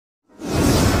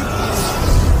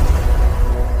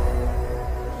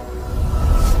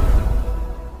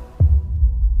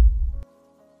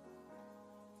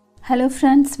Hello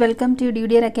friends, welcome to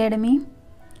DewDear Academy.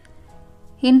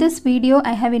 In this video,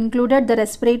 I have included the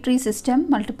respiratory system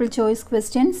multiple choice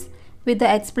questions with the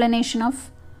explanation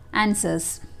of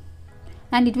answers.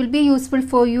 And it will be useful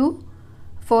for you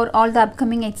for all the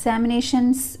upcoming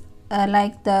examinations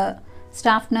like the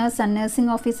staff nurse and nursing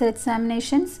officer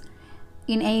examinations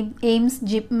in Aiims,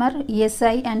 JIPMER,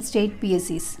 ESI and state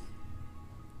PSCs.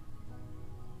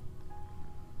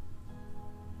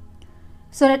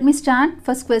 So let me start.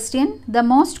 First question. The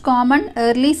most common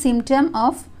early symptom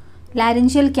of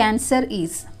laryngeal cancer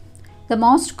is? The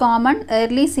most common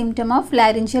early symptom of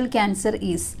laryngeal cancer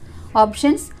is?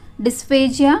 Options: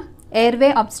 dysphagia,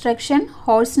 airway obstruction,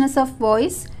 hoarseness of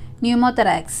voice,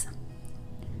 pneumothorax.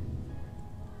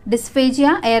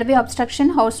 Dysphagia, airway obstruction,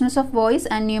 hoarseness of voice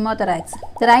and pneumothorax.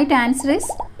 The right answer is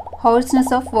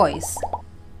hoarseness of voice.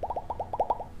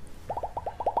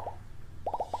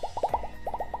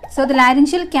 So the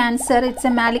laryngeal cancer, it's a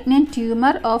malignant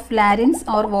tumor of larynx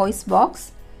or voice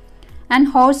box, and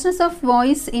hoarseness of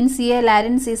voice in CA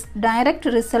larynx is direct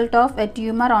result of a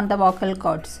tumor on the vocal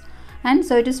cords, and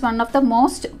so it is one of the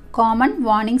most common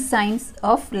warning signs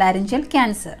of laryngeal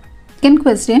cancer. Second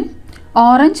question.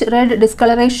 Orange red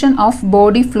discoloration of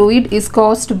body fluid is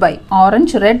caused by?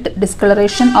 Orange red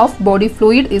discoloration of body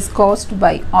fluid is caused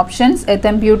by? Options: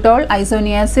 ethambutol,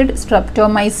 isoniazid,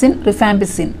 streptomycin,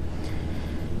 rifampicin.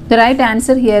 The right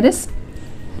answer here is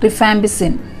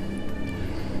rifampicin.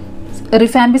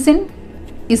 Rifampicin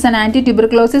is an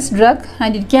anti-tuberculosis drug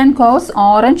and it can cause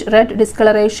orange red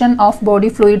discoloration of body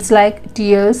fluids like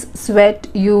tears, sweat,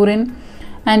 urine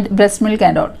and breast milk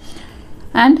and all.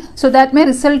 And so that may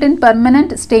result in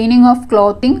permanent staining of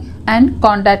clothing and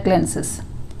contact lenses.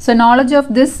 So knowledge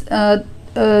of this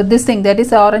thing, that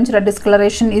is orange red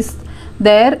discoloration, is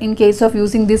there in case of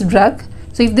using this drug.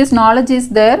 So if this knowledge is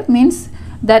there, means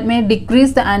that may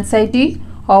decrease the anxiety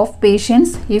of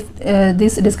patients if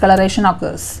this discoloration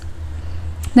occurs.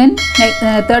 Then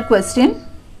third question.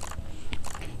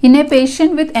 In a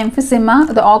patient with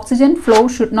emphysema, the oxygen flow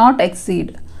should not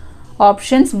exceed?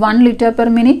 Options: 1 liter per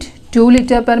minute, 2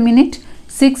 liter per minute,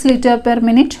 6 liter per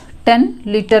minute, 10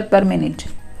 liter per minute.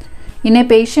 In a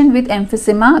patient with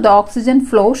emphysema, the oxygen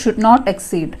flow should not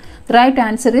exceed. The right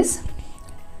answer is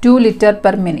 2 liter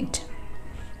per minute.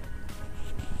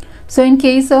 So in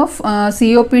case of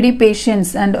COPD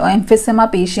patients and emphysema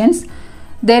patients,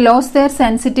 they lost their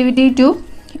sensitivity to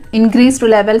increased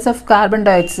levels of carbon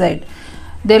dioxide.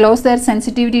 They lost their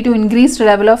sensitivity to increased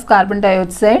level of carbon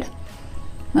dioxide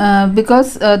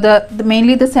because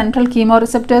mainly the central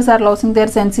chemoreceptors are losing their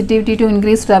sensitivity to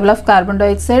increased level of carbon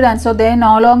dioxide, and so they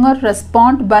no longer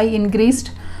respond by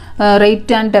increased rate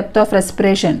and depth of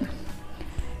respiration.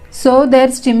 So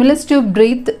their stimulus to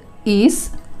breathe is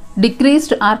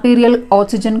decreased arterial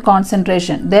oxygen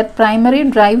concentration. Their primary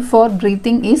drive for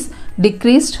breathing is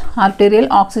decreased arterial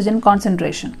oxygen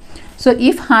concentration. So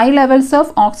if high levels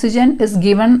of oxygen is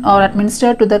given or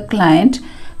administered to the client,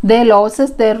 they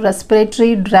loses their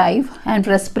respiratory drive and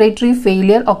respiratory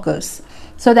failure occurs.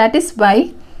 So that is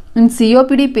why in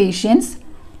COPD patients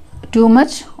too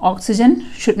much oxygen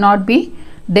should not be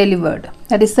delivered.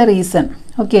 That is the reason.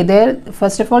 Okay, there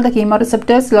first of all the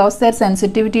chemoreceptors lost their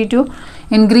sensitivity to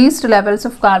increased levels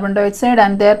of carbon dioxide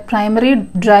and their primary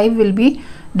drive will be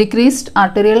decreased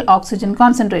arterial oxygen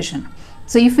concentration.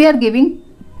 So if we are giving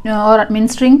or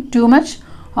administering too much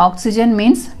oxygen,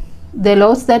 means they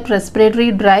lost that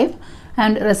respiratory drive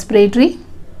and respiratory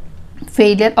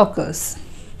failure occurs.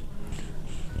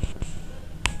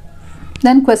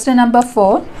 Then question number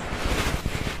 4.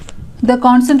 The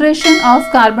concentration of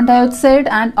carbon dioxide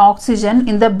and oxygen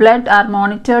in the blood are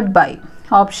monitored by?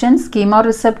 Options: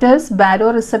 chemoreceptors,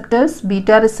 baroreceptors,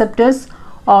 beta receptors,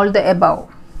 all the above.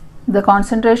 The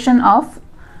concentration of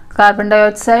carbon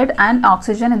dioxide and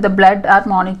oxygen in the blood are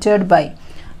monitored by?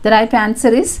 The right answer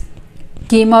is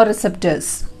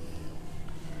chemoreceptors.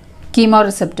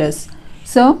 Chemoreceptors.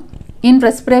 So in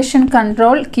respiration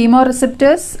control,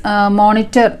 chemoreceptors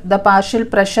monitor the partial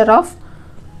pressure of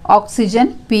oxygen,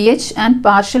 pH and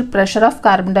partial pressure of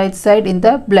carbon dioxide in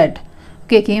the blood.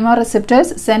 Okay,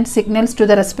 chemoreceptors send signals to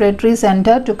the respiratory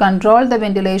center to control the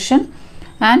ventilation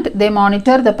and they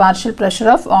monitor the partial pressure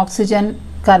of oxygen,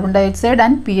 carbon dioxide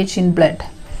and pH in blood.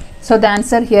 So the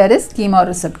answer here is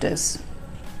chemoreceptors.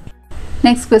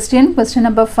 Next question, question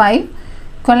number 5.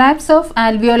 Collapse of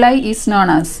alveoli is known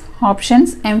as?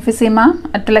 Options: emphysema,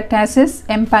 atelectasis,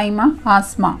 empyema,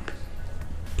 asthma.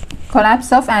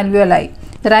 Collapse of alveoli.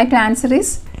 The right answer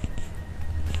is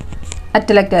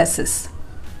atelectasis.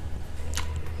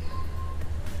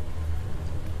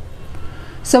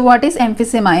 So what is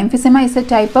emphysema? Emphysema is a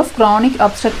type of chronic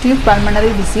obstructive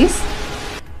pulmonary disease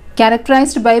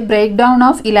characterized by breakdown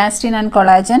of elastin and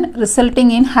collagen, resulting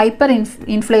in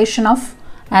hyperinflation of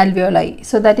alveoli.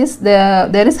 So that is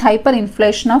there is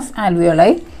hyperinflation of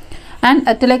alveoli. And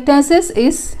atelectasis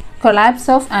is collapse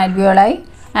of alveoli,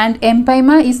 and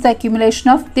empyema is the accumulation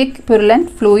of thick purulent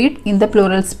fluid in the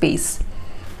pleural space.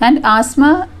 And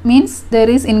asthma means there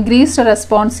is increased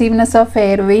responsiveness of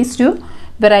airways to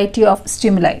variety of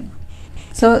stimuli.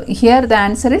 So here the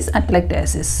answer is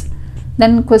atelectasis.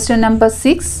 Then question number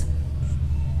 6.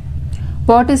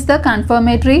 What is the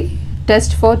confirmatory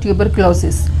test for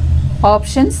tuberculosis?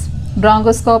 Options: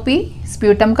 bronchoscopy,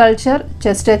 sputum culture,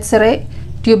 chest X-ray,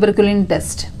 tuberculin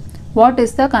test. What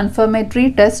is the confirmatory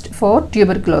test for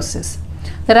tuberculosis?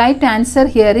 The right answer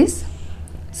here is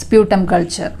sputum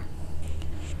culture.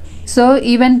 So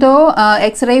even though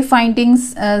X-ray findings,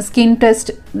 skin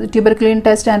test, tuberculin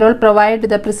test and all provide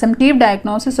the presumptive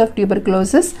diagnosis of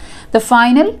tuberculosis, the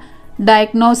final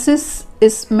diagnosis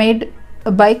is made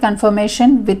by confirmation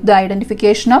with the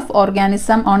identification of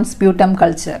organism on sputum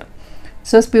culture.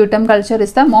 So sputum culture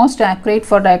is the most accurate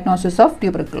for diagnosis of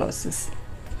tuberculosis.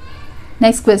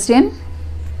 Next question.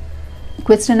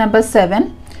 Question number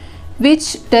 7. Which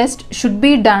test should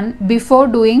be done before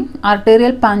doing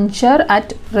arterial puncture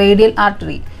at radial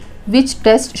artery? Which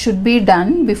test should be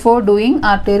done before doing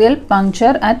arterial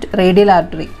puncture at radial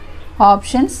artery?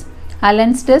 Options: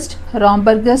 Allen's test,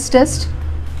 Romberg's test,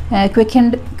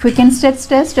 Quickensted's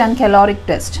test and caloric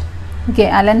test. Okay,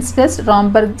 Allen's test,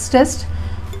 Romberg's test,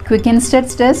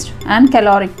 Quickensted's test and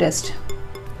caloric test.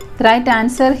 The right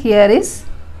answer here is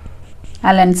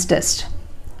Allen's test.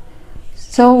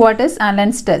 So what is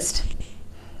Allen's test?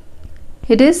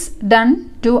 It is done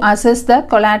to assess the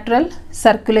collateral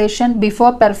circulation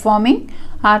before performing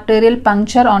arterial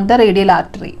puncture on the radial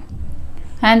artery.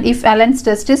 And if Allen's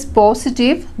test is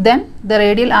positive, then the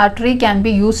radial artery can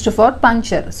be used for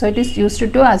puncture. So it is used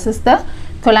to assess the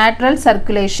collateral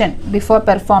circulation before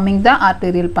performing the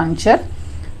arterial puncture.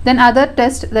 Then other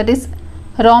test, that is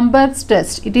Romberg's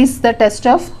test. It is the test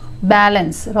of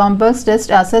balance. Romberg's test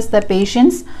assess the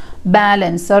patient's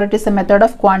balance, or it is a method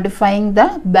of quantifying the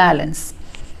balance.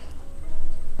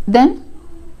 Then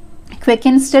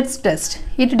Quickensted's test.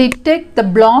 It detects the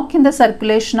block in the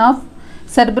circulation of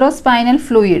cerebrospinal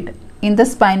fluid in the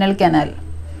spinal canal.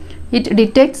 It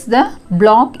detects the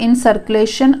block in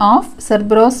circulation of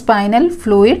cerebrospinal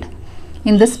fluid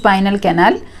in the spinal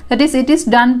canal. That is, it is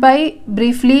done by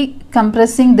briefly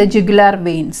compressing the jugular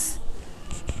veins.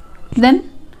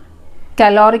 Then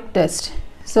caloric test.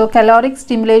 So caloric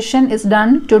stimulation is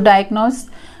done to diagnose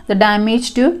the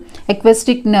damage to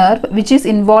acoustic nerve, which is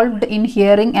involved in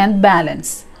hearing and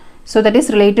balance. So that is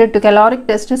related to caloric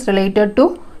test is related to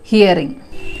hearing.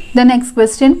 The next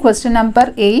question, question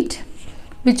number 8.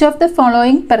 Which of the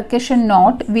following percussion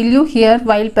note will you hear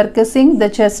while percussing the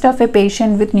chest of a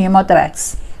patient with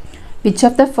pneumothorax? Which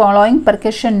of the following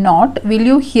percussion note will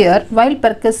you hear while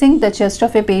percussing the chest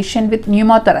of a patient with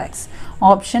pneumothorax?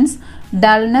 Options: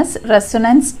 dullness,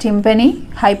 resonance, tympany,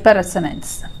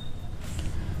 hyperresonance.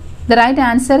 The right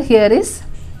answer here is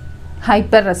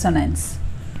hyperresonance.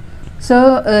 So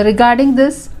regarding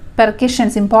this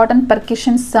percussions, important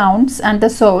percussion sounds and the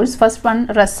source, first one,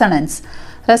 resonance.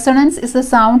 Resonance is the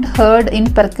sound heard in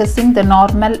percussing the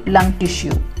normal lung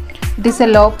tissue. It is a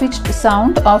low-pitched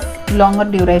sound of longer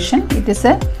duration. It is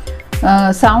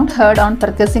a sound heard on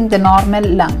percussing the normal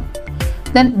lung.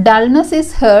 Then dullness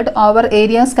is heard over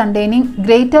areas containing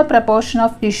greater proportion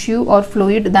of tissue or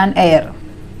fluid than air.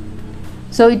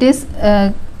 So it is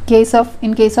in case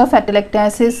of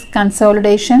atelectasis,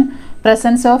 consolidation,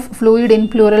 presence of fluid in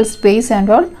pleural space and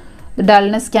all, the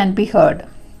dullness can be heard.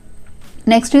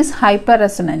 Next is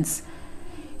hyperresonance.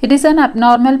 It is an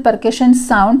abnormal percussion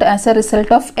sound as a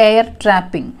result of air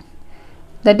trapping.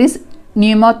 That is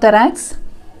pneumothorax,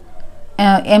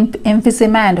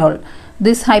 emphysema and all.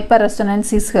 This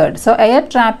hyperresonance is heard. So air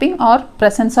trapping or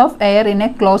presence of air in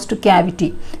a closed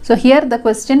cavity. So here the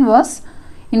question was,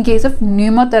 in case of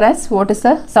pneumothorax, what is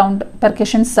the sound,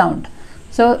 percussion sound?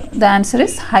 So the answer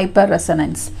is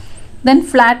hyperresonance. Then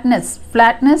flatness.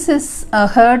 Flatness is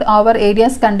heard over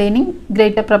areas containing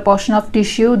greater proportion of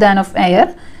tissue than of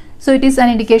air. So it is an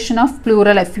indication of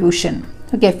pleural effusion.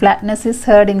 Okay, flatness is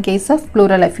heard in case of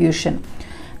pleural effusion.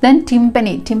 Then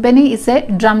tympany. Tympany is a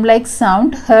drum-like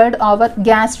sound heard over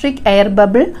gastric air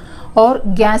bubble or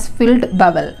gas-filled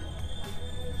bowel.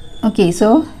 Okay,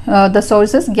 so the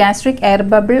source is gastric air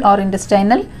bubble or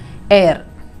intestinal air.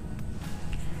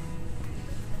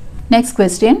 Next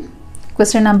question,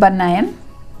 question number 9.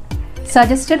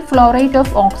 Suggested flow rate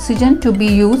of oxygen to be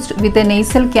used with a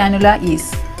nasal cannula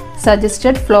is.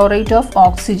 Suggested flow rate of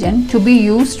oxygen to be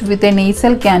used with a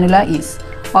nasal cannula is.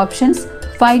 Options: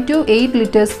 5 to 8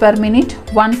 liters per minute,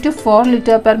 1 to 4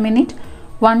 liter per minute,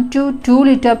 1 to 2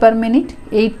 liter per minute,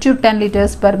 8 to 10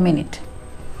 liters per minute.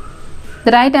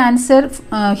 The right answer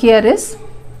here is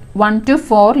 1 to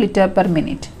 4 liter per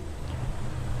minute.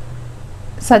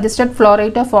 Suggested flow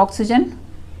rate of oxygen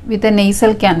with a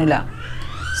nasal cannula.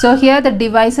 So here the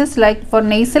devices, like for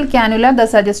nasal cannula, the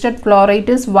suggested flow rate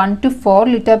is 1 to 4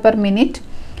 liter per minute,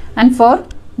 and for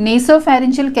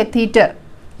nasopharyngeal catheter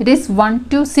it is 1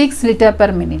 to 6 liter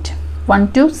per minute.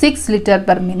 1 to 6 liter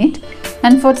per minute,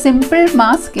 and for simple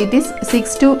mask it is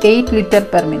 6 to 8 liter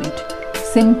per minute.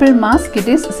 Simple mask it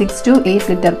is 6 to 8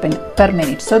 liter per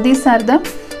minute. So these are the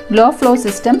low flow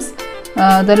systems,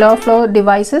 the low flow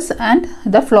devices and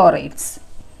the flow rates.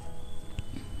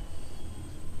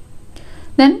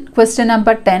 Then question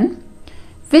number 10.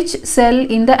 Which cell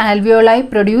in the alveoli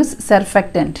produce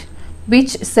surfactant? Which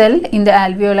cell in the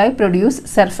alveoli produce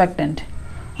surfactant?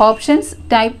 Options: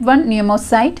 type 1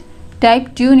 pneumocyte,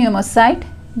 type 2 pneumocyte,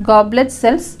 goblet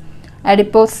cells,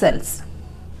 adipose cells.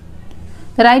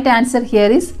 The right answer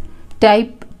here is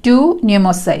type 2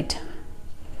 pneumocyte.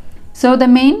 So the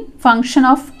main function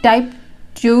of type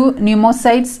 2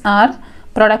 pneumocytes are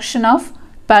production of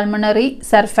pulmonary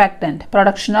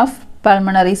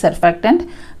surfactant.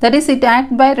 That is, it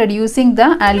acts by reducing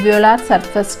the alveolar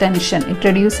surface tension. It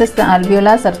reduces the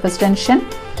alveolar surface tension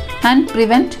and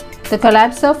prevent the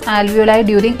collapse of alveoli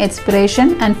during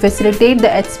expiration and facilitate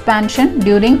the expansion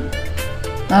during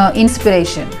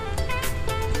inspiration.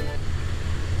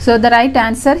 So the right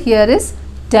answer here is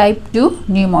type 2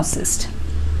 pneumocyst.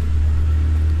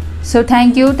 So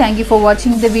thank you for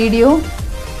watching the video.